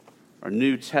Our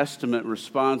New Testament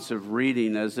responsive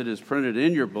reading, as it is printed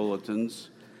in your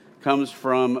bulletins, comes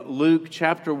from Luke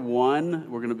chapter 1.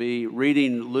 We're going to be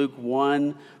reading Luke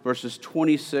 1, verses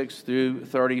 26 through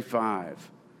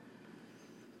 35.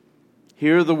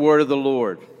 Hear the word of the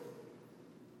Lord.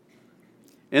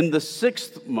 In the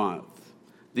 6th month,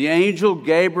 the angel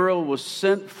Gabriel was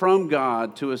sent from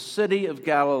God to a city of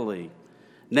Galilee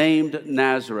named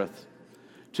Nazareth,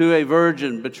 to a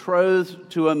virgin betrothed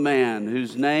to a man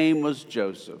whose name was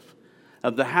Joseph,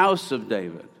 of the house of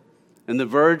David, and the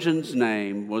virgin's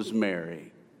name was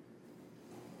Mary.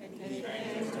 And he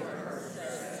came to her and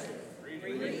said,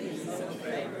 "Greetings, O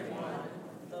favored one,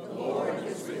 the Lord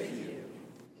is with you."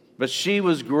 But she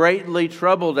was greatly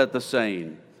troubled at the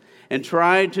saying, and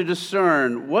tried to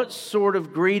discern what sort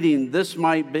of greeting this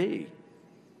might be.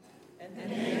 And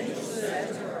the angel said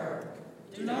to her,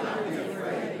 "Do not be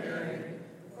afraid, Mary,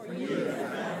 for you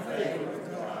have found favor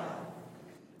with God.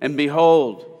 And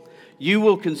behold, you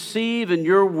will conceive in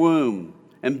your womb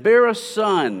and bear a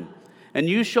son, and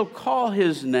you shall call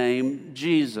his name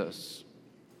Jesus.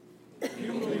 He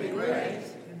will be great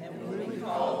and will be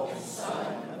called the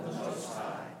Son of the Most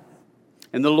High.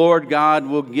 And the Lord God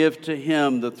will give to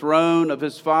him the throne of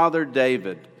his father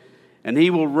David, and he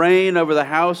will reign over the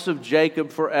house of Jacob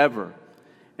forever,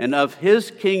 and of his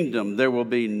kingdom there will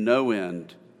be no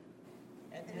end."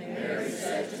 And Mary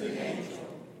said to the angel,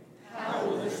 "How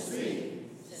will this be,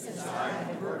 since I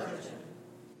am a virgin?"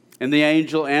 And the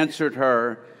angel answered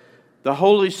her, "The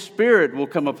Holy Spirit will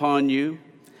come upon you,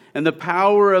 and the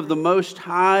power of the Most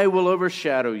High will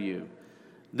overshadow you.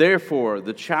 Therefore,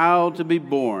 the child to be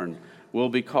born will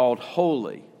be called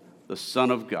Holy, the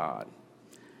Son of God."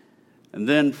 And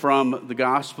then from the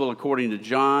Gospel according to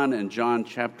John, and John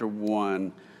chapter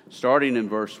 1, starting in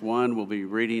verse 1, we'll be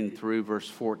reading through verse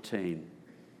 14.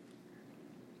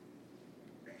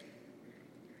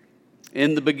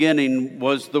 In the beginning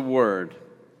was the Word,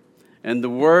 and the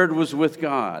Word was with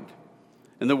God,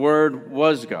 and the Word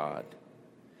was God.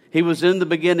 He was in the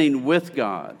beginning with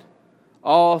God.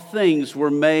 All things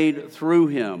were made through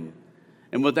him,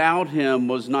 and without him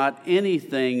was not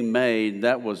anything made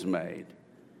that was made.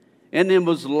 In him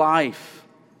was life,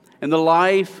 and the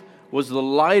life was the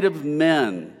light of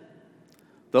men.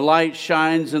 The light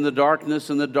shines in the darkness,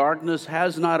 and the darkness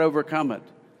has not overcome it.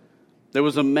 There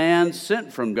was a man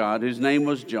sent from God whose name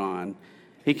was John.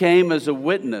 He came as a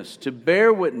witness to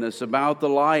bear witness about the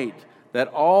light, that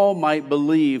all might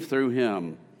believe through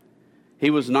him. He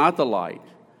was not the light,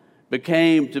 but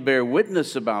came to bear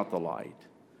witness about the light.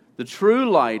 The true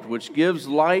light, which gives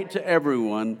light to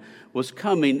everyone, was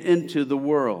coming into the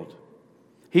world.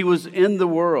 He was in the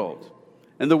world,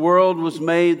 and the world was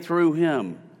made through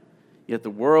him, yet the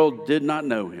world did not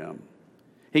know him.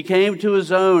 He came to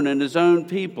his own, and his own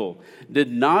people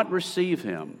did not receive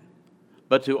him.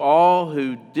 But to all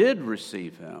who did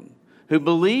receive him, who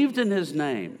believed in his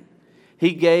name,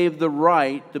 he gave the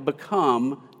right to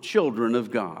become children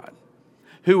of God,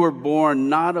 who were born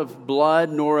not of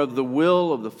blood, nor of the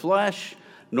will of the flesh,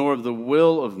 nor of the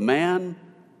will of man,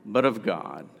 but of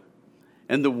God.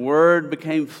 And the Word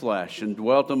became flesh and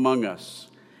dwelt among us,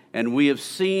 and we have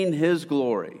seen his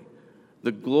glory,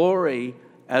 the glory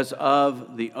as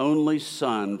of the only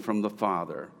Son from the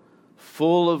Father,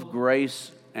 full of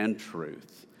grace and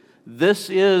truth. This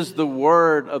is the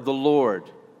word of the Lord.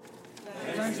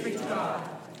 Thanks be to God.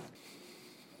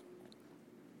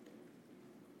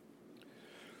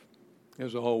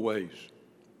 As always,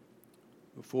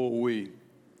 before we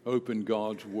open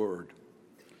God's Word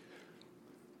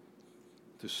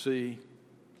to see,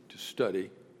 to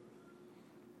study,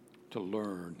 to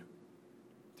learn,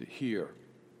 to hear,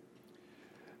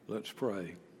 let's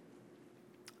pray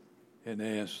and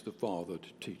ask the Father to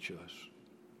teach us.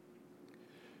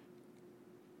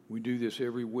 We do this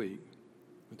every week,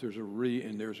 but there's a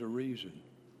reason.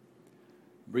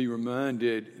 Be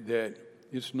reminded that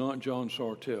it's not John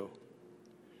Sartell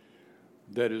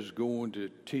that is going to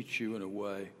teach you in a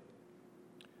way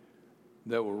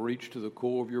that will reach to the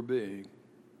core of your being,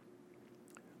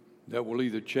 that will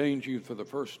either change you for the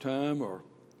first time or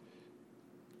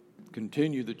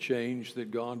continue the change that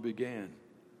God began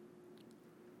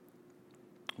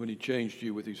when he changed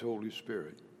you with his Holy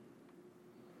Spirit.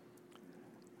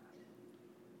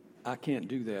 I can't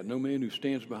do that. No man who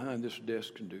stands behind this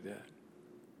desk can do that.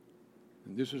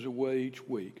 And this is a way each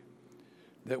week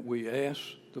that we ask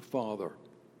the Father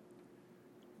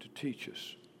to teach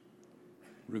us,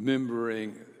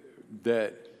 remembering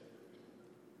that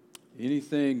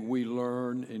anything we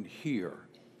learn and hear,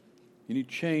 any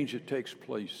change that takes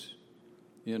place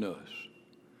in us,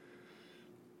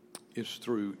 is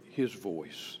through his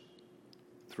voice,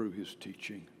 through his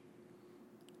teaching.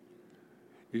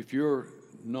 If you're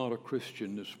not a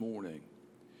Christian this morning,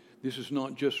 this is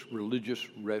not just religious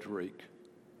rhetoric.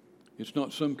 It's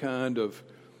not some kind of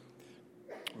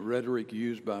rhetoric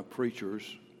used by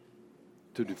preachers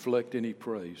to deflect any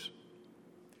praise.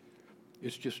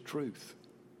 It's just truth.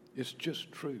 It's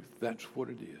just truth. That's what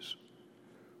it is.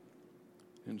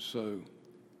 And so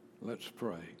let's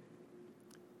pray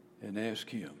and ask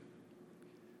Him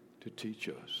to teach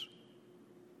us.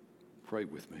 Pray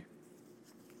with me.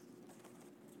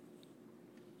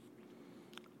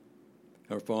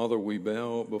 Our Father, we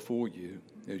bow before you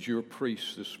as your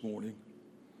priests this morning,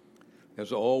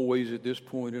 as always at this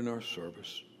point in our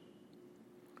service,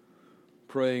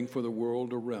 praying for the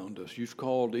world around us. You've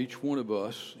called each one of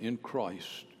us in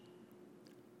Christ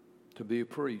to be a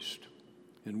priest,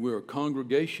 and we're a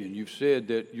congregation. You've said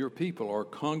that your people are a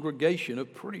congregation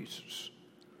of priests.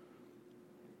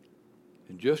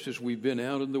 And just as we've been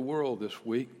out in the world this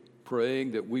week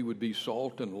praying that we would be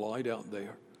salt and light out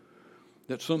there,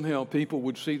 that somehow people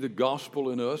would see the gospel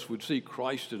in us, would see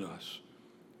Christ in us.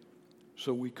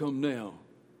 So we come now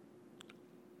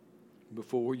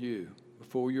before you,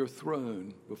 before your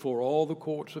throne, before all the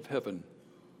courts of heaven,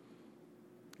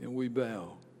 and we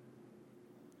bow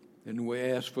and we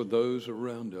ask for those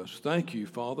around us. Thank you,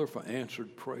 Father, for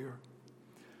answered prayer.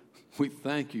 We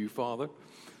thank you, Father,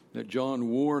 that John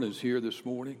Warren is here this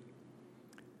morning.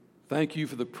 Thank you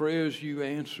for the prayers you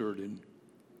answered in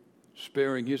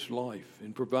sparing his life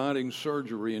and providing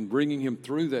surgery and bringing him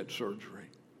through that surgery.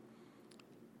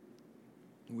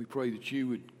 And we pray that you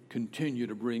would continue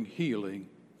to bring healing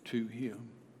to him.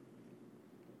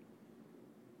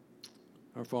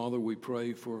 Our Father, we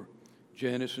pray for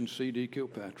Janice and C.D.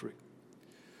 Kilpatrick.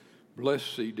 Bless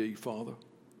C.D., Father.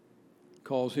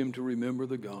 Cause him to remember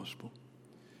the gospel.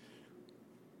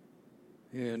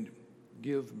 And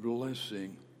give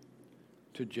blessing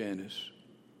to Janice.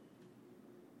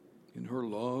 In her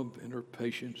love and her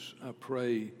patience, I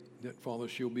pray that, Father,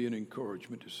 she'll be an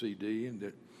encouragement to C.D. and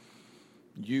that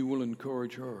you will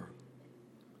encourage her.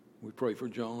 We pray for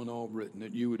John Albritton,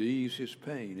 that you would ease his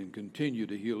pain and continue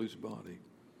to heal his body.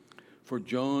 For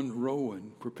John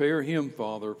Rowan, prepare him,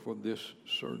 Father, for this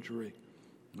surgery.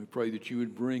 We pray that you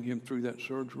would bring him through that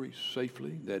surgery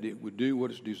safely, that it would do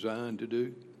what it's designed to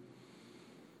do.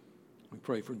 We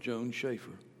pray for Joan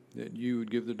Schaefer, that you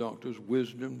would give the doctors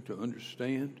wisdom to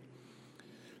understand,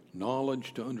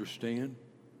 knowledge to understand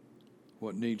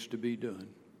what needs to be done.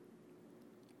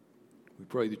 We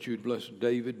pray that you would bless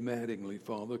David Mattingly,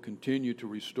 Father. Continue to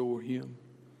restore him.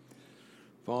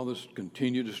 Father,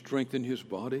 continue to strengthen his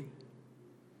body.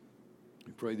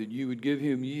 We pray that you would give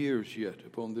him years yet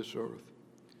upon this earth.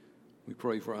 We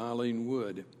pray for Eileen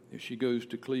Wood as she goes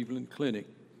to Cleveland Clinic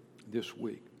this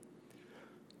week.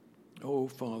 Oh,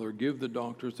 Father, give the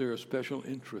doctors there a special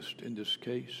interest in this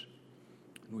case.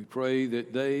 And we pray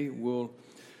that they will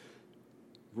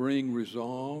bring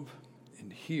resolve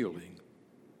and healing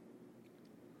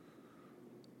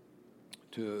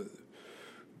to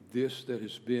this that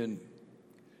has been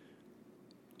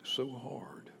so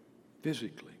hard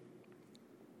physically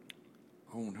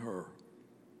on her.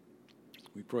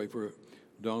 We pray for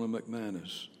Donna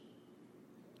McManus,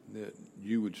 that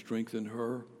you would strengthen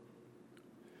her,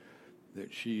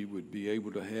 that she would be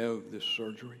able to have this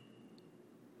surgery.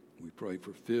 We pray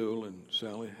for Phil and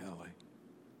Sally Halley,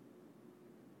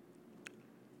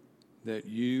 that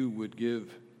you would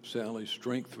give Sally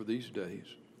strength for these days.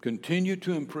 Continue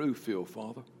to improve Phil,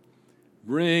 Father.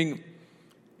 Bring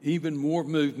even more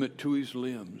movement to his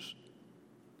limbs.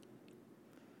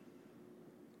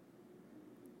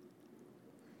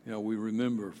 Now we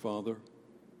remember, Father,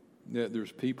 that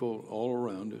there's people all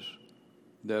around us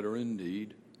that are in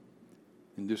need.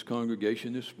 In this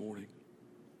congregation this morning,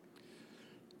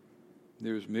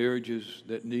 there's marriages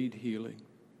that need healing.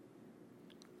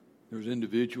 There's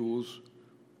individuals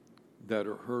that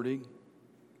are hurting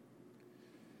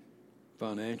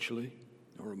financially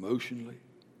or emotionally.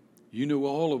 You know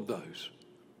all of those.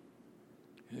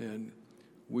 And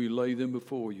we lay them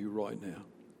before you right now.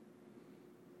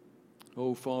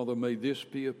 Oh, Father, may this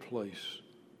be a place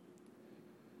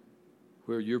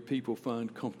where your people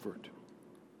find comfort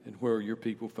and where your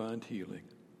people find healing.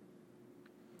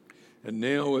 And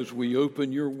now as we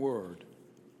open your word,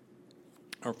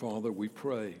 our Father, we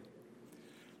pray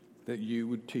that you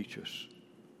would teach us.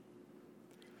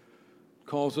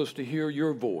 Cause us to hear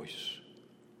your voice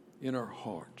in our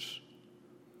hearts.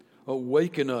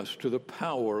 Awaken us to the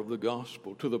power of the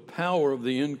gospel, to the power of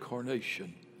the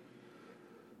incarnation.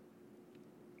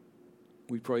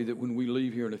 We pray that when we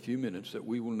leave here in a few minutes, that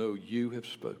we will know you have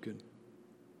spoken.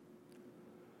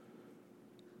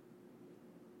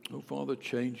 Oh, Father,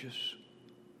 change us.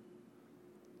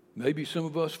 maybe some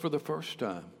of us for the first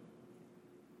time.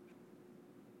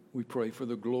 We pray for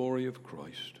the glory of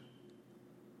Christ.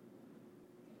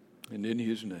 And in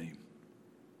his name,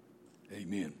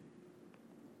 amen.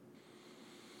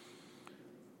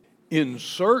 In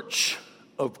search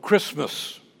of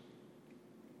Christmas.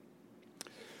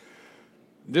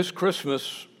 This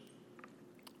Christmas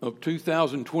of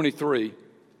 2023,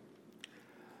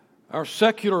 our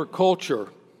secular culture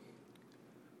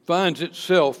finds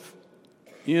itself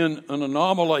in an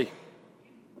anomaly.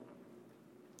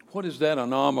 What is that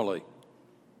anomaly?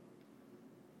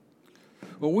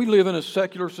 Well, we live in a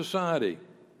secular society,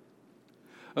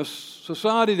 a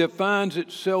society that finds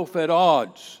itself at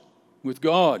odds with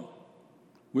God,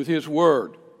 with his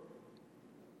word,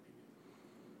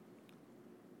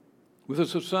 with a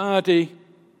society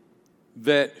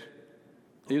that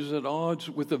is at odds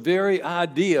with the very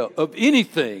idea of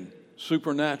anything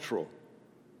supernatural.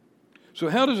 So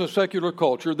how does a secular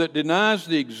culture that denies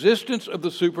the existence of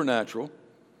the supernatural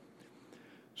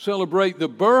celebrate the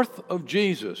birth of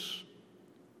Jesus,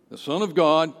 the Son of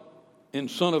God and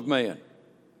Son of Man?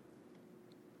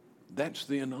 That's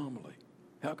the anomaly.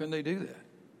 How can they do that?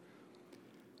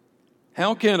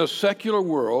 How can a secular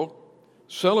world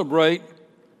celebrate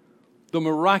the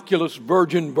miraculous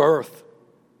virgin birth?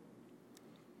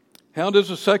 How does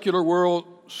a secular world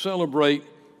celebrate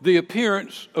the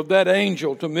appearance of that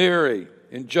angel to Mary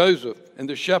and Joseph and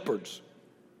the shepherds?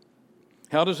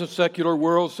 How does a secular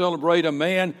world celebrate a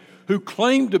man who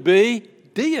claimed to be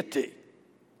deity?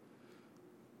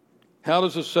 How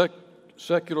does a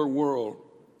secular world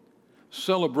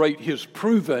celebrate his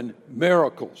proven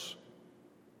miracles?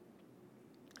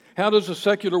 How does a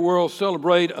secular world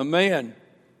celebrate a man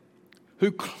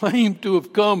who claimed to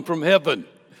have come from heaven?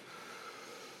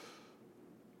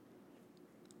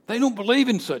 They don't believe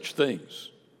in such things,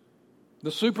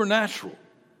 the supernatural.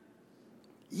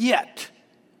 Yet,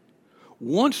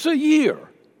 once a year,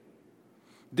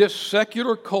 this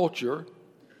secular culture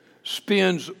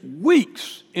spends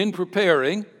weeks in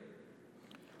preparing,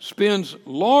 spends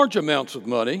large amounts of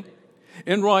money,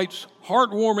 and writes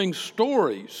heartwarming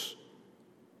stories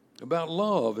about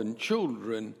love and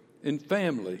children and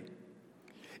family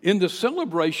in the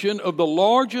celebration of the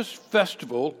largest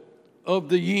festival of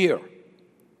the year.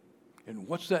 And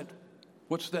what's that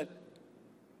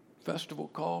festival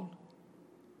called?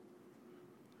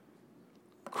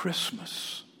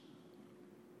 Christmas.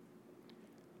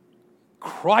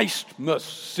 Christmas.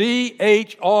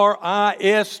 C-H-R-I-S-T.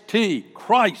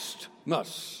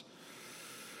 Christmas.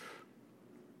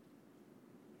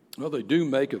 Well, they do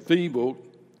make a feeble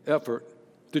effort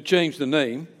to change the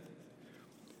name.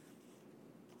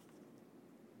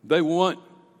 They want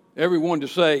everyone to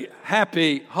say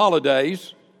happy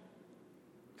holidays,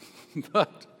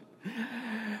 but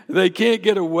they can't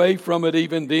get away from it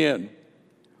even then.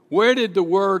 Where did the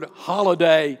word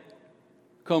holiday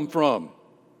come from?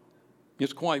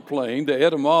 It's quite plain. The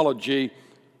etymology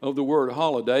of the word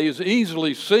holiday is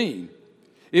easily seen.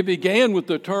 It began with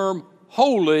the term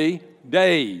holy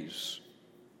days.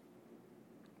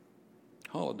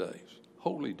 Holidays,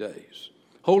 holy days.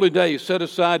 Holy days set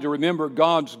aside to remember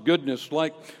God's goodness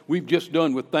like we've just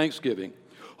done with Thanksgiving.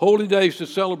 Holy days to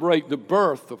celebrate the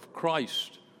birth of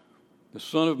Christ, the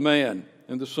Son of Man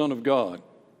and the Son of God.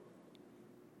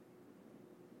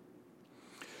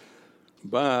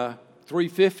 By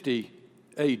 350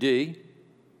 A.D.,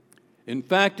 in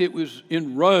fact, it was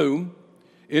in Rome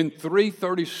in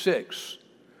 336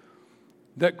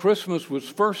 that Christmas was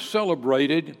first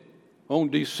celebrated on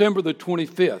December the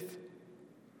 25th,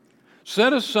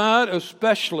 set aside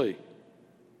especially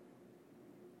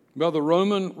by the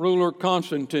Roman ruler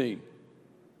Constantine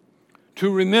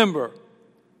to remember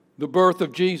the birth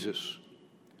of Jesus,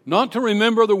 not to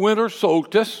remember the winter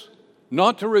solstice,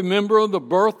 not to remember the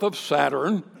birth of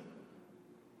Saturn,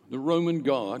 the Roman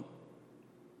god,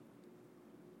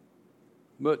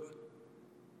 but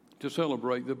to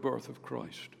celebrate the birth of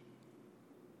Christ.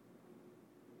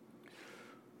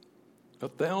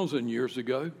 1,000 years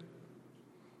ago,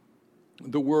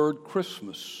 the word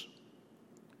Christmas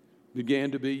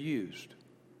began to be used.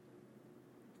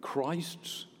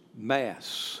 Christ's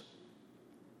Mass.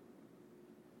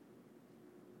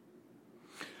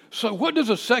 So what does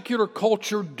a secular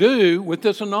culture do with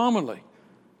this anomaly?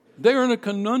 They're in a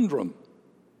conundrum.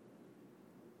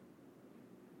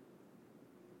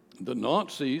 The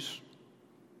Nazis,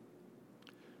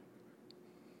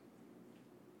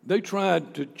 they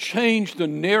tried to change the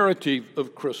narrative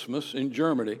of Christmas in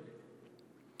Germany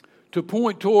to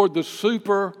point toward the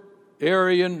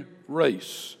super-Aryan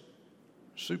race,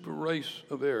 super race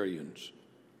of Aryans.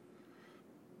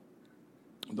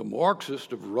 The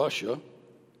Marxists of Russia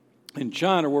in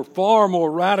China were far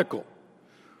more radical.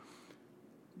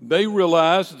 They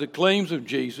realized that the claims of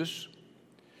Jesus,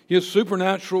 his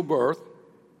supernatural birth,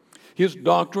 his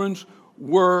doctrines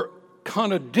were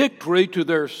contradictory to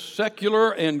their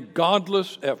secular and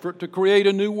godless effort to create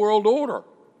a new world order.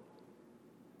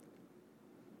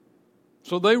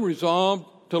 So they resolved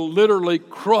to literally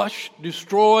crush,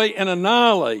 destroy, and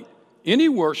annihilate any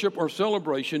worship or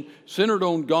celebration centered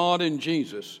on God and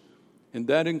Jesus, and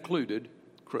that included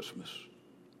Christmas.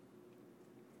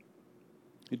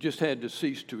 It just had to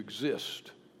cease to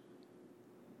exist.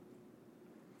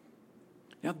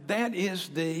 Now, that is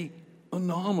the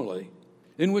anomaly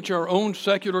in which our own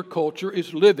secular culture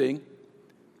is living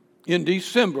in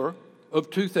December of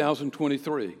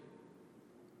 2023.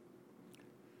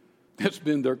 That's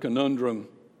been their conundrum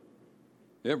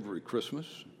every Christmas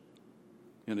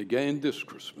and again this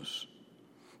Christmas.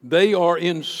 They are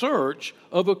in search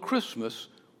of a Christmas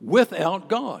without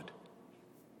God.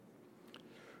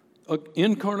 An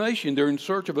incarnation, they're in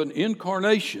search of an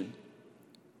incarnation,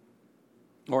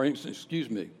 in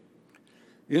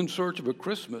search of a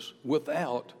Christmas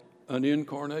without an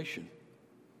incarnation.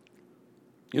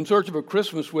 In search of a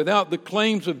Christmas without the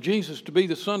claims of Jesus to be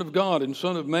the Son of God and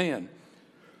Son of Man.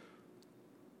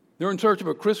 They're in search of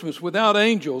a Christmas without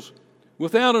angels,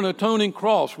 without an atoning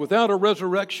cross, without a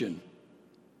resurrection.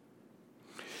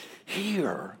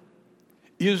 Here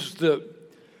is the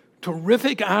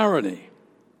terrific irony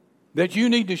that you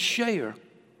need to share,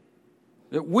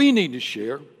 that we need to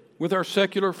share with our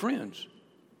secular friends.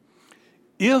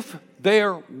 If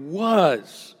there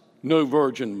was no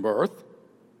virgin birth,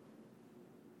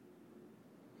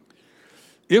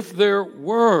 if there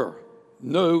were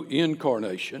no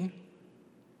incarnation,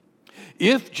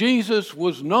 if Jesus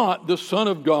was not the Son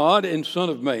of God and Son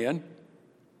of Man,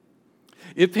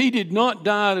 if he did not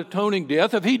die an atoning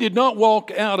death, if he did not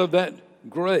walk out of that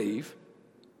grave,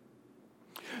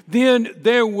 then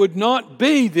there would not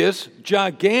be this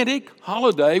gigantic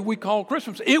holiday we call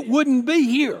Christmas. It wouldn't be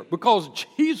here because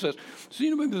Jesus, see,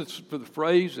 you know, for the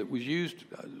phrase that was used,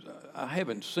 I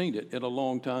haven't seen it in a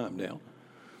long time now,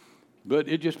 but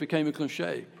it just became a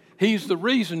cliche. He's the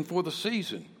reason for the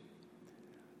season.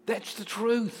 That's the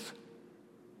truth.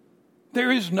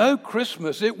 There is no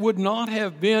Christmas. It would not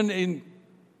have been in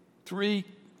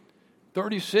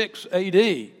 336 AD.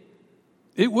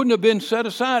 It wouldn't have been set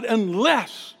aside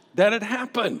unless that had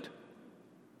happened.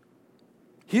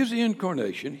 His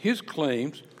incarnation, his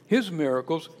claims, his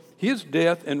miracles, his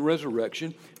death and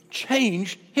resurrection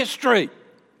changed history.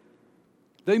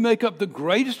 They make up the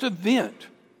greatest event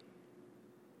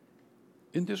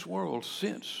in this world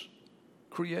since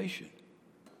creation.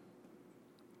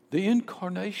 The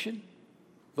incarnation,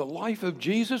 the life of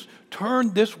Jesus,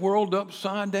 turned this world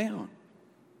upside down.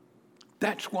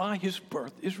 That's why his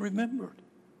birth is remembered.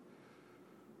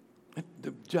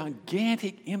 The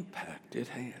gigantic impact it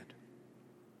had.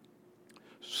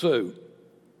 So,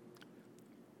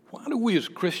 why do we as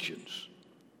Christians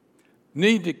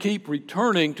need to keep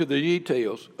returning to the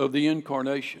details of the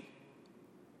incarnation?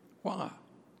 Why?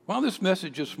 Why this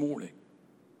message this morning?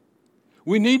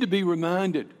 We need to be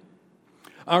reminded.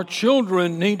 Our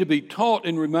children need to be taught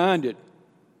and reminded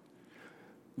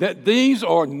that these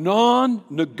are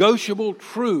non-negotiable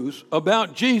truths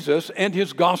about Jesus and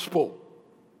his gospel.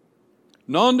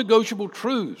 Non-negotiable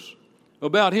truths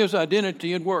about his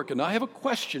identity and work. And I have a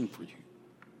question for you.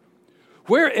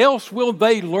 Where else will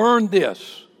they learn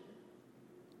this?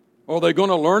 Are they going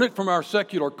to learn it from our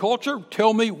secular culture?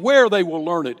 Tell me where they will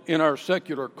learn it in our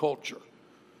secular culture.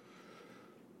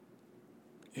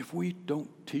 If we don't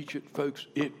teach it, folks,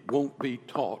 it won't be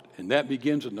taught. And that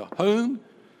begins in the home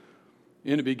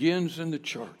and it begins in the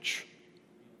church.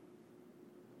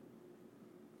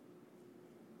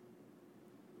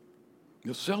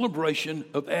 The celebration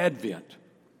of Advent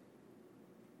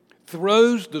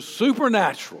throws the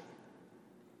supernatural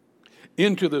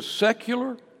into the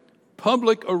secular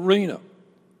public arena.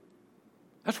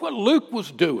 That's what Luke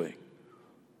was doing.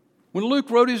 When Luke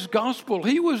wrote his gospel,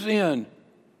 he was in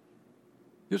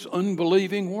this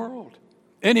unbelieving world.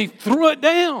 And he threw it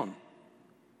down.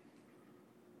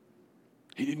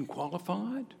 He didn't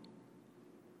qualify it.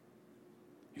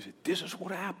 He said, this is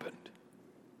what happened.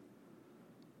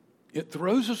 It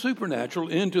throws the supernatural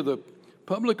into the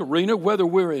public arena, whether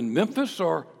we're in Memphis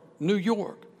or New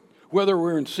York, whether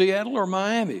we're in Seattle or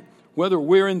Miami, whether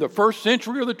we're in the 1st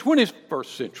century or the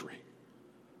 21st century.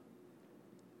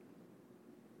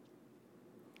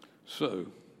 So,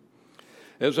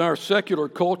 as our secular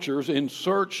culture's in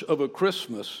search of a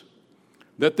Christmas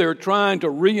that they're trying to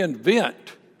reinvent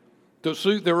to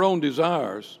suit their own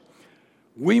desires,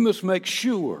 we must make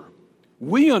sure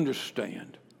we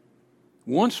understand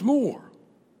once more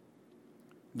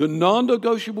the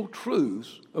non-negotiable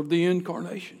truths of the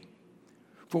incarnation.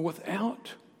 For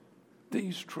without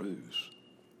these truths,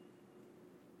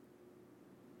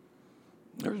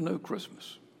 there's no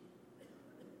Christmas.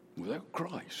 Without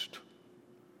Christ,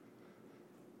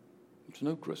 there's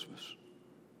no Christmas.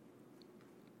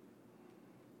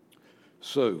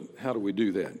 So, how do we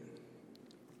do that?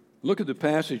 Look at the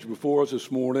passage before us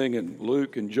this morning in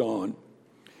Luke and John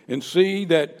and see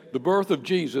that the birth of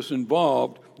Jesus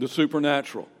involved the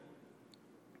supernatural.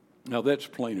 Now, that's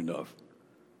plain enough.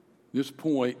 This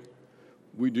point,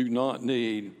 we do not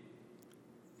need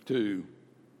to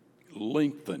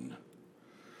lengthen.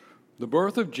 The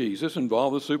birth of Jesus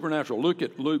involved the supernatural. Look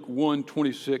at Luke 1,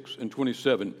 26 and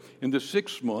 27. In the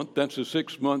 6th month, that's the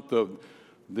 6th month of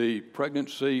the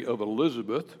pregnancy of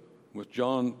Elizabeth with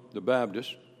John the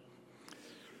Baptist.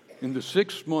 In the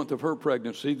 6th month of her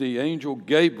pregnancy, the angel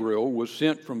Gabriel was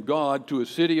sent from God to a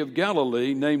city of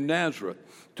Galilee named Nazareth,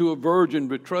 to a virgin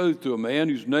betrothed to a man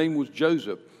whose name was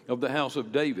Joseph, of the house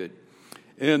of David.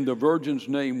 And the virgin's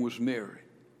name was Mary.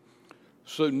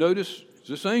 So notice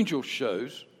this angel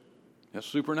shows that's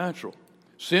supernatural.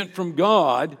 Sent from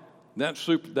God, that's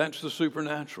the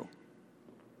supernatural.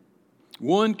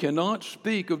 One cannot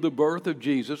speak of the birth of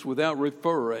Jesus without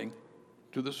referring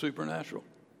to the supernatural.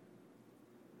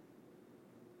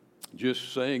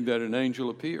 Just saying that an angel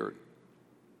appeared,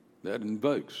 that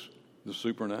invokes the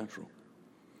supernatural.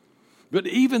 But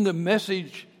even the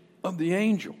message of the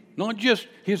angel, not just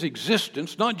his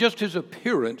existence, not just his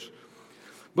appearance,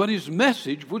 but his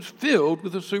message was filled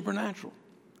with the supernatural.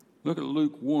 Look at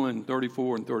Luke 1,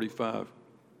 34 and 35.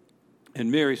 And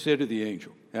Mary said to the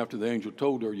angel, after the angel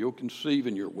told her, you'll conceive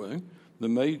in your womb,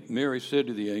 Mary said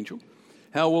to the angel,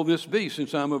 how will this be,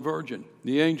 since I'm a virgin?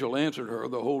 The angel answered her,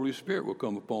 the Holy Spirit will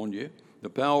come upon you. The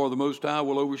power of the Most High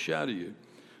will overshadow you.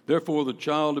 Therefore, the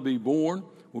child to be born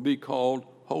will be called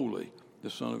Holy, the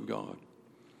Son of God.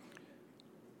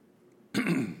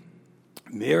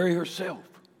 Mary herself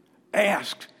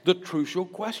asked the crucial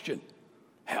question,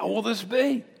 how will this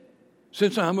be,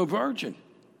 since I'm a virgin?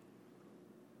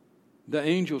 The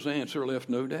angel's answer left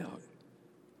no doubt.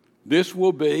 This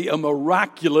will be a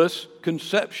miraculous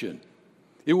conception.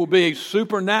 It will be a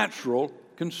supernatural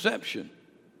conception.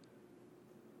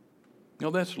 Now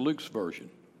that's Luke's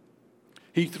version.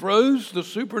 He throws the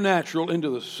supernatural into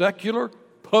the secular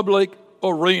public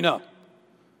arena.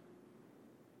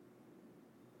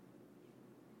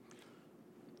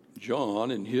 John,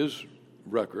 in his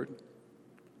record,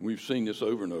 we've seen this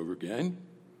over and over again,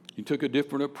 he took a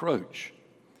different approach.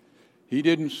 He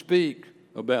didn't speak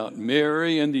about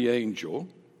Mary and the angel,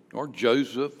 or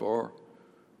Joseph, or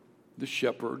the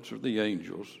shepherds, or the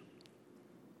angels.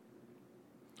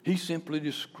 He simply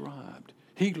described.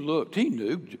 He looked. He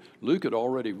knew. Luke had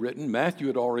already written. Matthew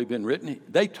had already been written.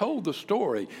 They told the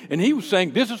story. And he was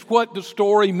saying, this is what the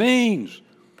story means.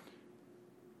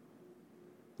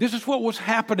 This is what was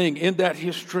happening in that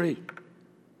history.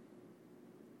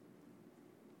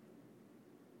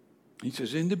 He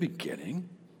says, in the beginning,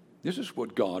 this is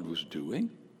what God was doing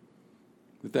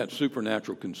with that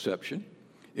supernatural conception.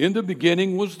 In the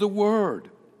beginning was the Word.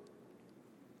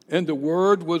 And the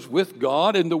Word was with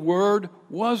God, and the Word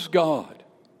was God.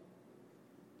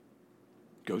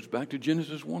 Goes back to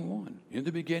Genesis 1:1. In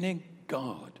the beginning,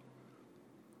 God.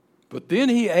 But then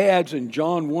he adds in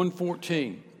John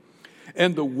 1:14,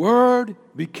 and the Word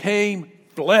became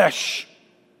flesh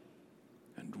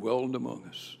and dwelled among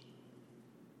us.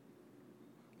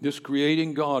 This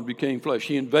creating God became flesh.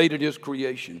 He invaded his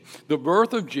creation. The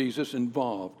birth of Jesus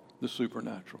involved the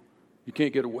supernatural. You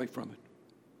can't get away from it.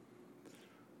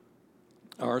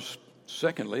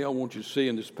 Secondly, I want you to see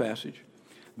in this passage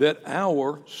that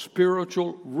our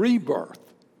spiritual rebirth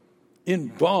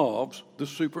involves the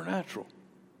supernatural.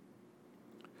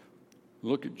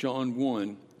 Look at John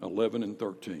 1, 11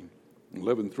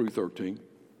 through 13.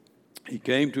 He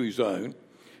came to his own, and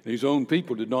his own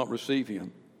people did not receive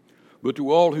him. But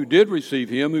to all who did receive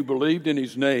him, who believed in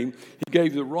his name, he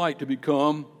gave the right to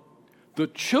become the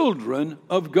children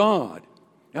of God.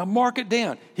 Now mark it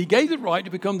down. He gave the right to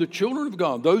become the children of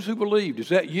God, those who believed. Is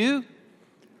that you?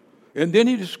 And then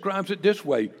he describes it this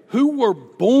way. Who were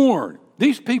born?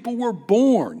 These people were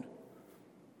born.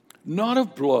 Not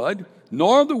of blood,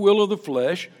 nor of the will of the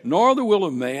flesh, nor of the will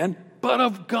of man, but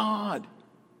of God.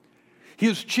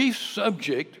 His chief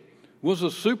subject was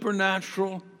the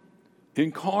supernatural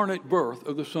incarnate birth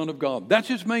of the Son of God. That's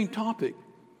his main topic.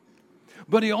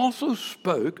 But he also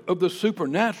spoke of the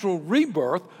supernatural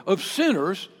rebirth of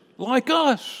sinners like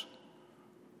us.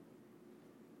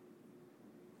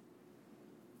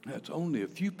 That's only a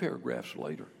few paragraphs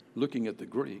later, looking at the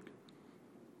Greek.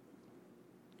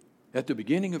 at the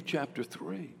beginning of chapter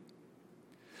 3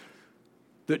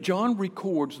 that John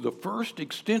records the first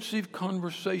extensive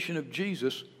conversation of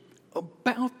Jesus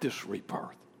about this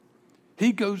rebirth.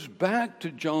 He goes back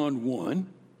to John 1,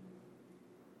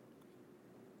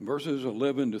 verses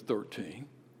 11 to 13,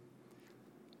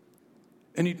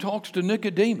 and he talks to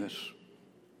Nicodemus,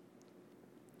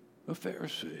 a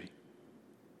Pharisee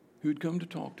who had come to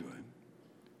talk to him.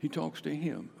 He talks to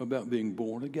him about being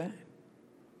born again.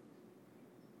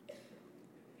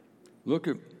 Look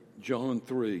at John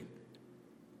 3,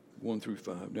 1 through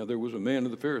 5. Now there was a man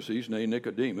of the Pharisees named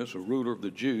Nicodemus, a ruler of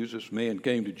the Jews. This man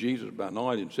came to Jesus by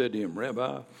night and said to him,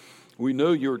 Rabbi, we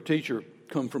know your teacher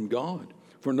come from God,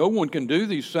 for no one can do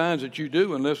these signs that you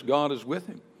do unless God is with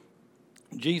him.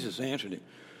 Jesus answered him,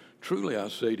 truly I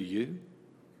say to you,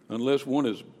 unless one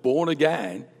is born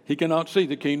again, he cannot see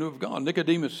the kingdom of God.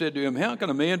 Nicodemus said to him, how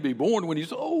can a man be born when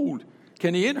he's old?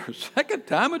 Can he enter a second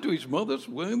time into his mother's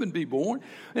womb and be born?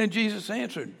 And Jesus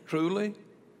answered, truly,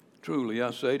 truly,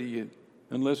 I say to you,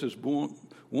 unless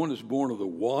one is born of the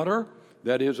water,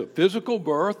 that is a physical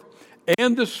birth,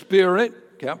 and the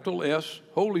Spirit, capital S,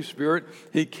 Holy Spirit,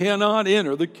 he cannot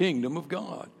enter the kingdom of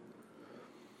God.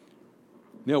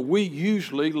 Now, we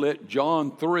usually let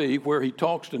John 3, where he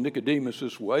talks to Nicodemus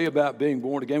this way about being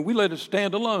born again, we let it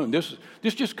stand alone. This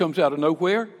just comes out of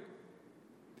nowhere.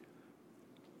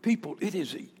 People, it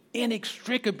is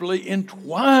inextricably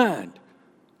entwined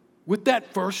with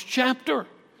that first chapter.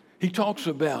 He talks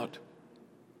about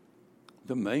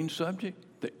the main subject,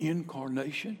 the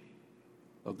incarnation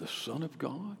of the Son of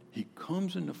God. He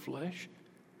comes in the flesh,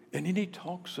 and then he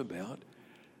talks about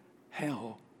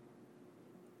how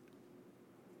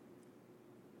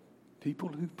people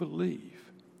who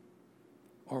believe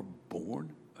are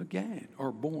born again,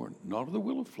 are born not of the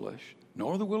will of flesh,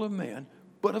 nor of the will of man,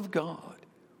 but of God.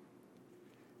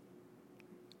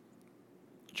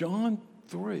 John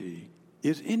 3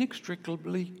 is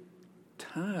inextricably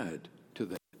tied to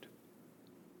that.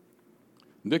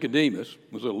 Nicodemus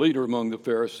was a leader among the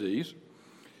Pharisees,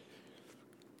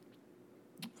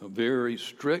 a very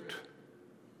strict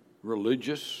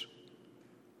religious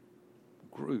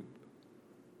group.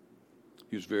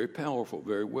 He was very powerful,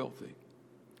 very wealthy.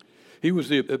 He was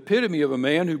the epitome of a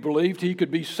man who believed he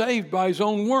could be saved by his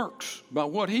own works, by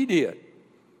what he did.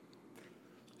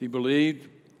 He believed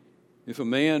if a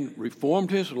man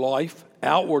reformed his life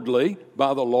outwardly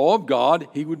by the law of God,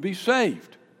 he would be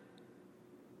saved.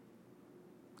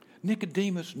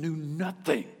 Nicodemus knew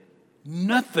nothing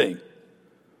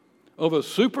of a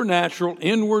supernatural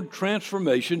inward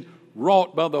transformation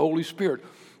wrought by the Holy Spirit.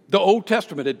 The Old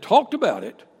Testament had talked about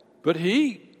it, but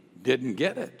he didn't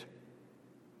get it.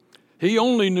 He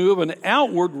only knew of an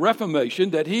outward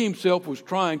reformation that he himself was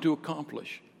trying to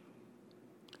accomplish.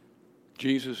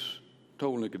 Jesus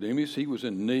told Nicodemus he was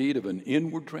in need of an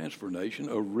inward transformation,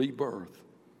 a rebirth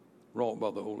wrought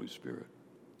by the Holy Spirit.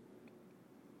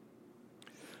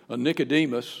 A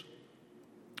Nicodemus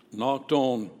knocked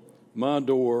on my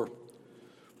door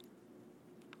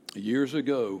years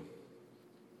ago,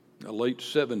 in the late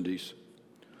 70s,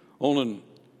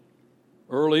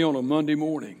 early on a Monday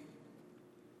morning.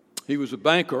 He was a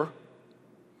banker.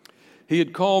 He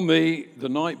had called me the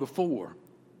night before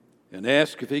and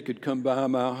asked if he could come by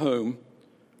my home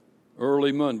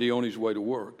early Monday on his way to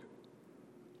work.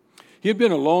 He had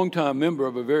been a longtime member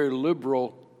of a very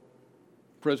liberal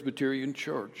Presbyterian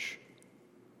church,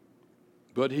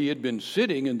 but he had been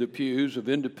sitting in the pews of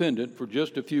Independent for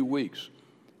just a few weeks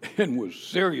and was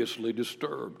seriously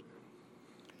disturbed.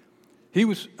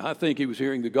 I think he was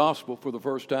hearing the gospel for the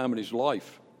first time in his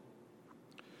life.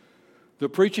 The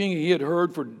preaching he had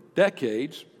heard for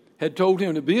decades had told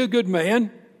him to be a good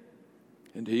man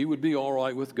and he would be all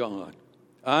right with God.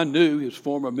 I knew his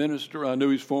former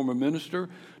minister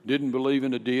didn't believe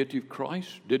in the deity of Christ,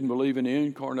 didn't believe in the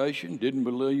incarnation, didn't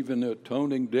believe in the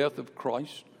atoning death of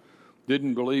Christ,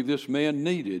 didn't believe this man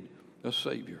needed a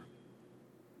Savior.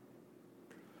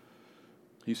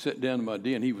 He sat down in my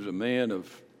den. He was a man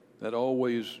that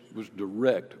always was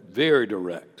direct, very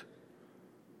direct.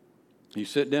 He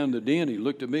sat down in the den, he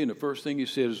looked at me, and the first thing he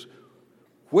said is,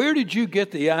 "Where did you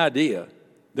get the idea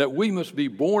that we must be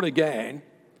born again,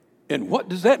 and what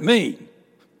does that mean?"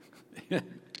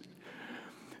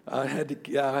 I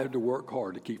had to work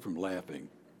hard to keep from laughing.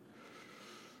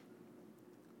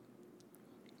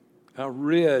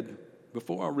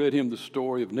 Before I read him the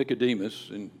story of Nicodemus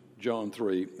in John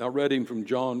 3, I read him from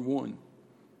John 1,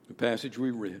 the passage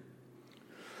we read.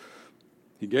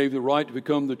 He gave the right to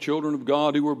become the children of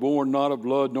God who were born not of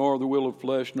blood, nor of the will of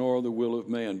flesh, nor of the will of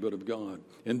man, but of God.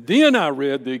 And then I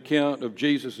read the account of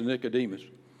Jesus and Nicodemus.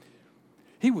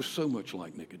 He was so much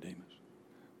like Nicodemus.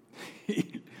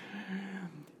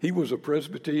 He was a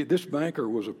Presbyterian. This banker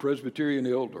was a Presbyterian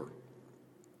elder.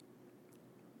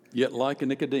 Yet, like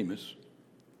Nicodemus,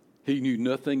 he knew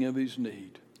nothing of his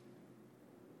need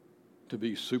to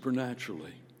be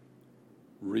supernaturally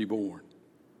reborn.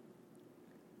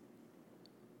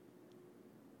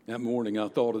 That morning, I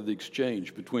thought of the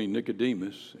exchange between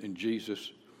Nicodemus and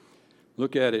Jesus.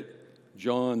 Look at it,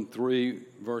 John 3,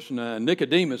 verse 9.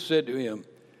 Nicodemus said to him,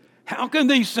 "How can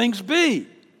these things be?"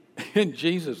 And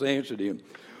Jesus answered him,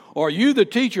 "Are you the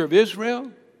teacher of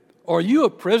Israel? Are you a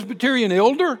Presbyterian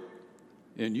elder?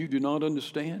 And you do not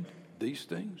understand these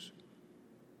things?"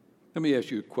 Let me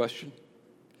ask you a question.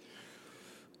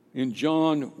 In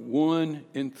John 1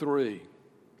 and 3,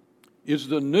 is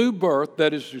the new birth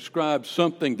that is described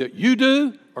something that you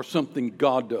do or something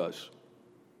God does?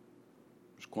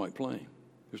 It's quite plain.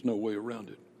 There's no way around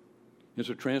it. It's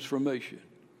a transformation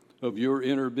of your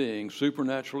inner being,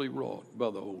 supernaturally wrought by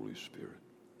the Holy Spirit.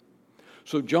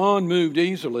 So John moved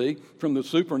easily from the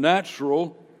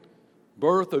supernatural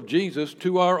birth of Jesus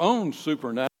to our own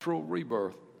supernatural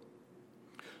rebirth.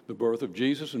 The birth of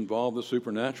Jesus involved the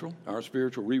supernatural. Our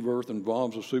spiritual rebirth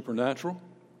involves the supernatural.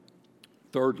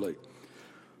 Thirdly,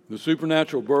 the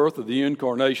supernatural birth of the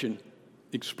incarnation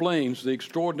explains the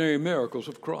extraordinary miracles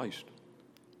of Christ.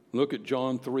 Look at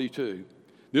John 3:2.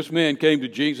 This man came to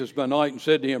Jesus by night and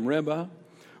said to him, "Rabbi,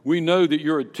 we know that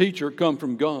you're a teacher come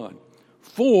from God.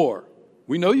 For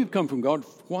we know you've come from God.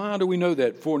 Why do we know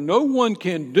that? For no one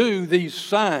can do these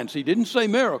signs." He didn't say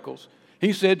miracles.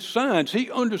 He said signs. He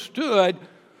understood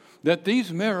that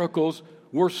these miracles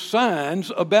were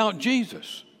signs about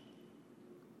Jesus.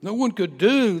 No one could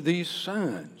do these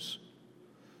signs.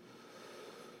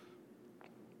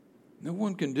 No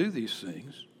one can do these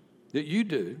things that you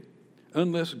do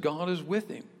unless God is with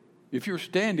him. If you're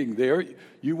standing there,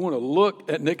 you want to look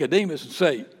at Nicodemus and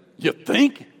say, "You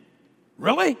think?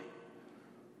 Really?"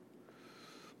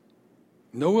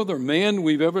 No other man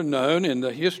we've ever known in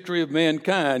the history of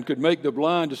mankind could make the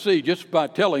blind to see just by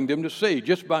telling them to see,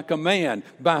 just by command,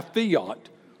 by fiat.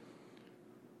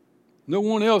 No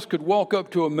one else could walk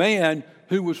up to a man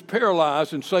who was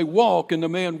paralyzed and say, "Walk," and the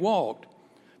man walked.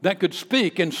 That could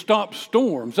speak and stop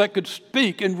storms. That could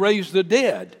speak and raise the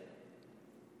dead.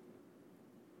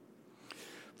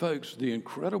 Folks, the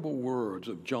incredible words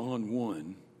of John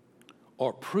 1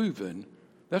 are proven.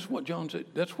 That's what John said.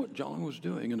 That's what John was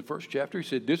doing in the first chapter. He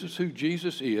said, "This is who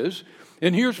Jesus is,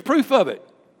 and here's proof of it."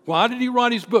 Why did he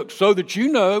write his book? So that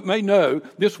you may know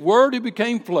this Word who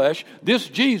became flesh, this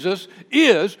Jesus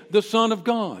is the Son of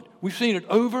God. We've seen it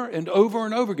over and over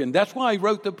and over again. That's why he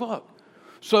wrote the book.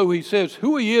 So he says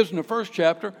who he is in the first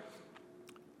chapter,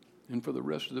 and for the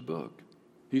rest of the book,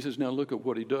 he says, now look at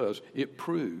what he does. It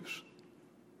proves,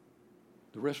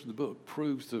 the rest of the book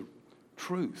proves the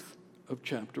truth of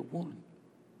chapter 1.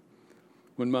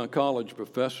 When my college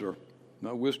professor,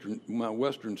 my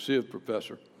Western Civ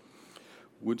professor,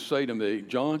 would say to me,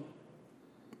 "John,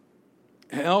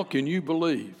 how can you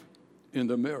believe in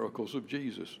the miracles of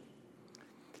Jesus?"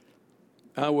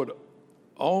 I would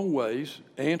always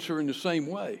answer in the same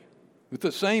way, with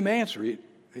the same answer.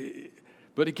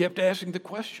 But he kept asking the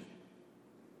question,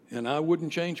 and I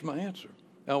wouldn't change my answer.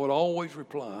 I would always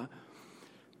reply,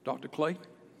 "Dr. Clayton,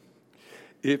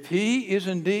 if he is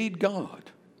indeed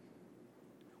God,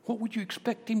 what would you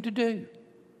expect him to do?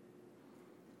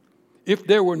 If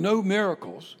there were no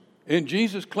miracles and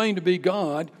Jesus claimed to be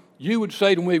God, you would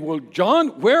say to me, well,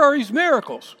 John, where are his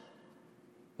miracles?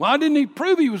 Why didn't he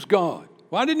prove he was God?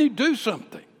 Why didn't he do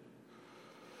something?"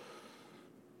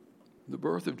 The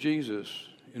birth of Jesus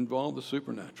involved the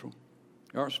supernatural.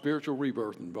 Our spiritual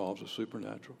rebirth involves the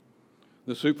supernatural.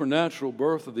 The supernatural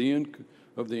birth of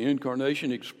the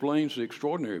incarnation explains the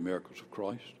extraordinary miracles of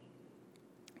Christ.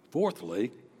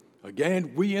 Fourthly,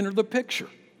 again, we enter the picture.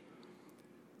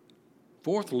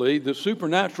 Fourthly, the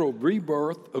supernatural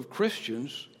rebirth of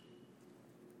Christians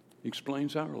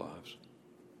explains our lives.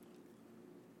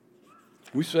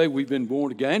 We say we've been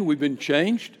born again, we've been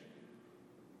changed.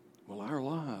 Well, our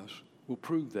lives will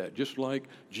prove that. Just like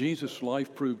Jesus'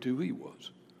 life proved who he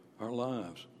was, our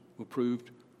lives will prove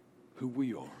who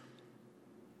we are.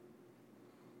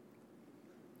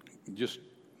 Just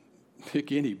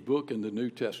pick any book in the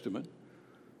New Testament,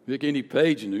 pick any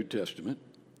page in the New Testament,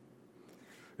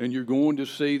 and you're going to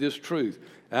see this truth.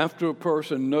 After a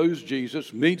person knows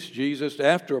Jesus, meets Jesus,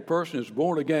 after a person is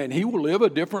born again, he will live a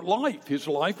different life. His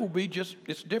life will be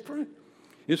it's different.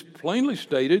 It's plainly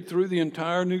stated through the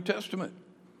entire New Testament.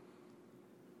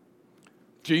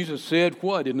 Jesus said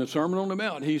what in the Sermon on the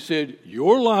Mount? He said,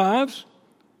 your lives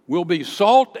will be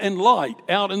salt and light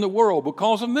out in the world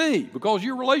because of me, because of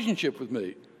your relationship with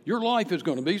me. Your life is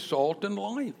going to be salt and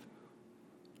life.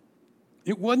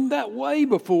 It wasn't that way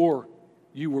before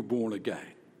you were born again.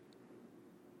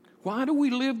 Why do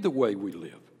we live the way we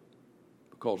live?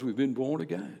 Because we've been born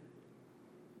again.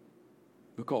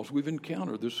 Because we've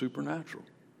encountered the supernatural.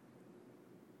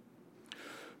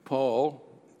 Paul,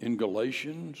 in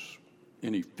Galatians,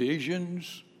 in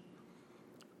Ephesians,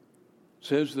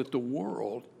 says that the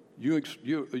world, you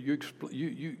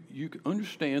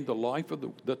understand the life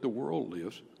that the world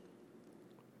lives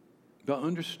by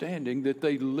understanding that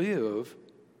they live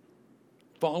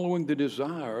following the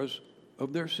desires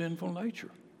of their sinful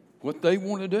nature, what they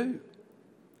want to do.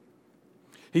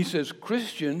 He says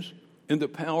Christians in the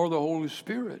power of the Holy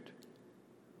Spirit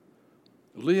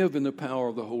live in the power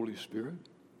of the Holy Spirit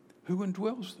who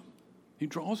indwells them. He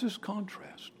draws this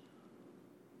contrast.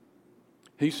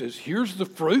 He says, here's the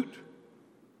fruit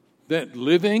that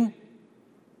living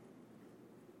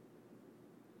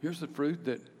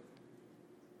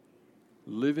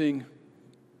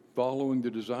following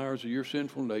the desires of your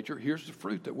sinful nature, here's the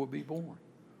fruit that will be born.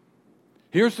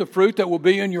 Here's the fruit that will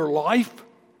be in your life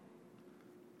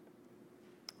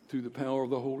through the power of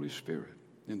the Holy Spirit.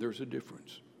 And there's a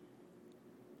difference.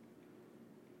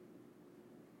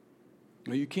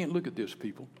 Now, you can't look at this,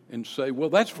 people, and say, well,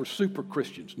 that's for super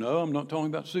Christians. No, I'm not talking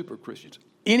about super Christians.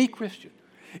 Any Christian.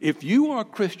 If you are a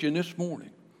Christian this morning,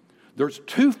 there's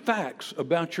two facts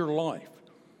about your life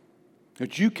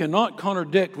that you cannot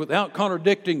contradict without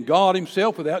contradicting God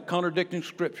Himself, without contradicting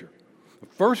Scripture. The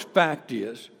first fact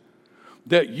is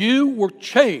that you were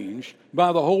changed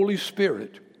by the Holy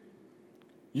Spirit.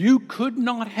 You could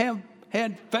not have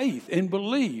had faith and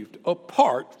believed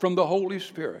apart from the Holy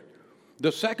Spirit.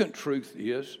 The second truth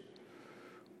is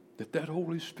that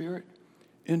Holy Spirit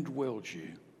indwells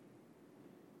you.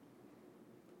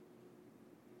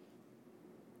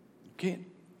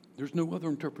 There's no other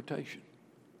interpretation.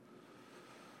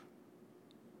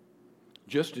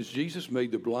 Just as Jesus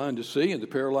made the blind to see and the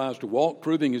paralyzed to walk,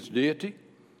 proving His deity,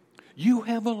 you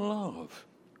have a love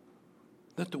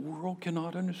that the world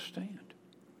cannot understand.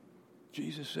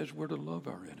 Jesus says we're to love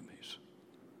our enemies.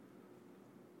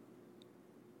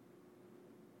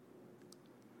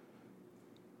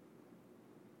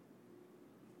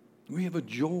 We have a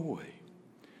joy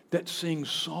that sings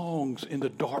songs in the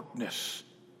darkness.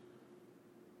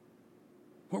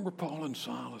 What were Paul and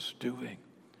Silas doing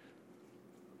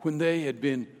when they had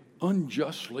been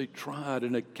unjustly tried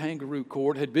in a kangaroo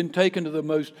court, had been taken to the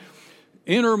most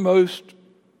innermost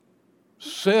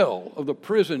cell of the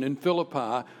prison in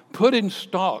Philippi, put in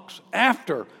stocks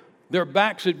after their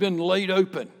backs had been laid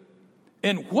open?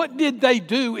 And what did they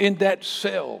do in that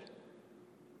cell?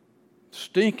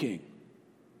 Stinking.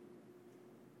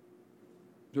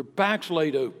 Their backs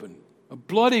laid open, a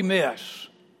bloody mess.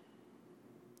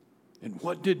 And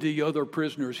what did the other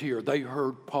prisoners hear? They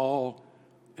heard Paul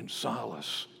and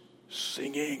Silas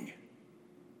singing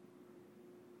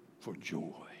for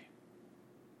joy.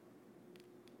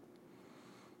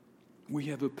 We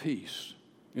have a peace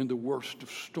in the worst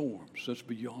of storms that's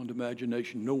beyond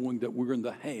imagination, knowing that we're in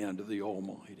the hand of the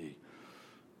Almighty.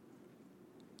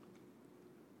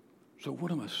 So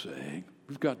what am I saying?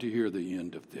 We've got to hear the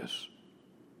end of this.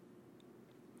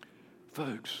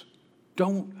 Folks,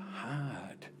 don't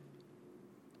hide.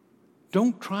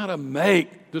 Don't try to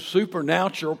make the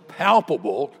supernatural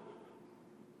palpable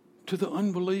to the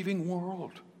unbelieving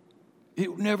world.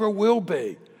 It never will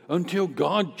be until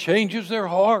God changes their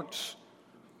hearts.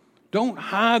 Don't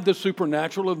hide the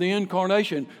supernatural of the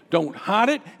incarnation. Don't hide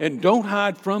it and don't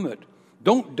hide from it.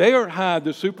 Don't dare hide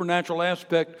the supernatural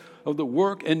aspect of the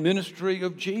work and ministry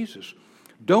of Jesus.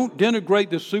 Don't denigrate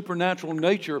the supernatural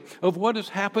nature of what has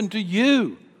happened to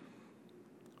you.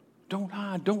 Don't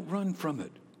hide. Don't run from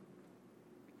it.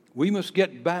 We must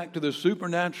get back to the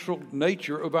supernatural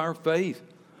nature of our faith,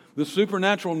 the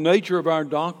supernatural nature of our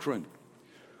doctrine.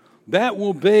 That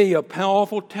will be a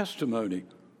powerful testimony.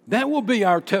 That will be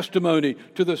our testimony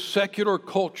to the secular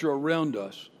culture around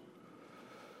us.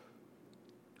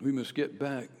 We must get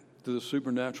back to the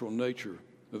supernatural nature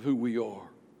of who we are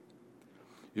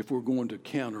if we're going to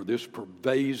counter this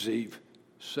pervasive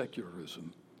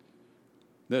secularism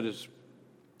that is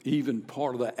even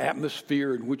part of the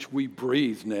atmosphere in which we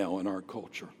breathe now in our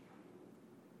culture.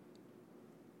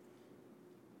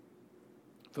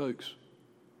 Folks,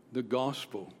 the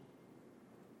gospel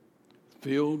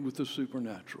filled with the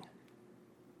supernatural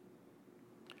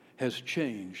has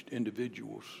changed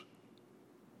individuals.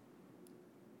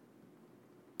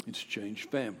 It's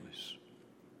changed families.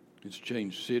 It's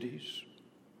changed cities,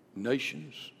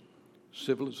 nations,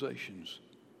 civilizations.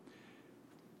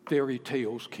 Fairy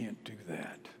tales can't do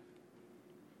that.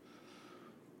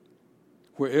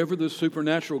 Wherever the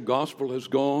supernatural gospel has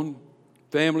gone,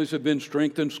 families have been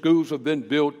strengthened, schools have been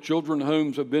built, children's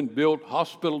homes have been built,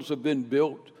 hospitals have been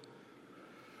built.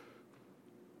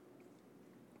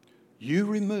 You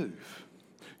remove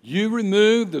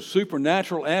the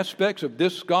supernatural aspects of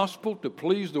this gospel to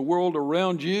please the world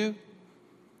around you,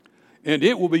 and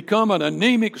it will become an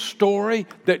anemic story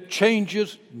that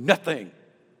changes nothing.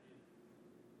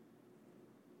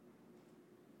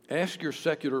 Ask your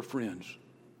secular friends.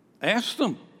 Ask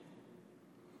them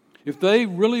if they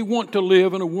really want to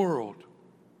live in a world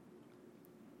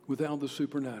without the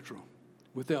supernatural,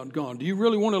 without God. Do you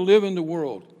really want to live in the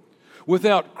world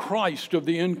without Christ of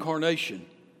the incarnation?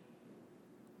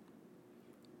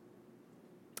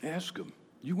 Ask them.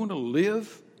 You want to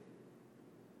live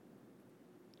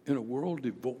in a world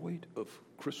devoid of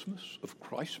Christmas, of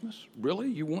Christmas?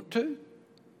 Really? You want to?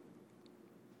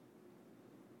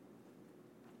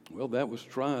 Well, that was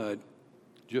tried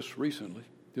just recently,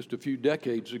 just a few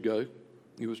decades ago.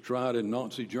 It was tried in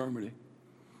Nazi Germany.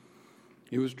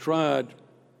 It was tried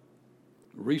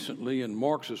recently in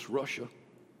Marxist Russia,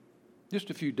 just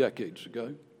a few decades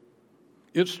ago.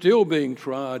 It's still being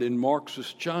tried in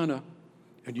Marxist China.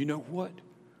 And you know what?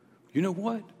 You know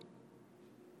what?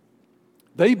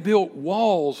 They built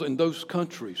walls in those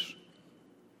countries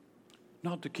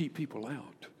not to keep people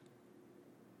out.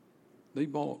 They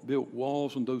built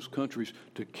walls in those countries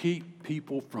to keep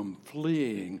people from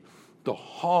fleeing the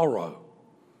horror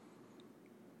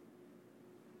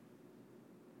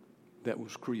that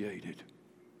was created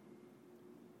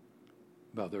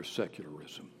by their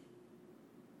secularism.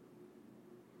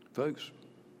 Folks,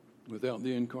 without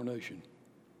the incarnation,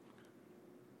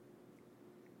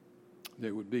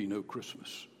 there would be no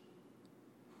Christmas.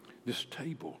 This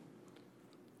table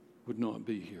would not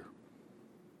be here.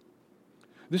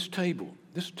 This table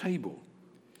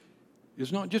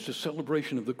is not just a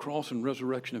celebration of the cross and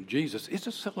resurrection of Jesus. It's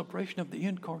a celebration of the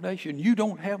incarnation. You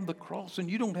don't have the cross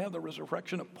and you don't have the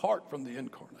resurrection apart from the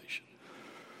incarnation.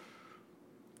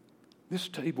 This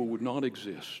table would not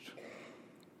exist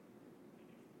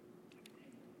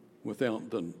without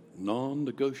the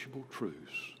non-negotiable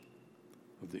truths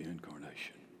of the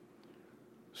incarnation.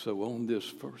 So on this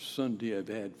first Sunday of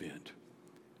Advent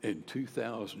in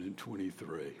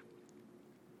 2023,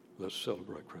 let's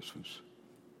celebrate Christmas.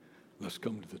 Let's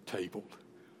come to the table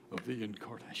of the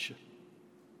incarnation.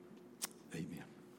 Amen.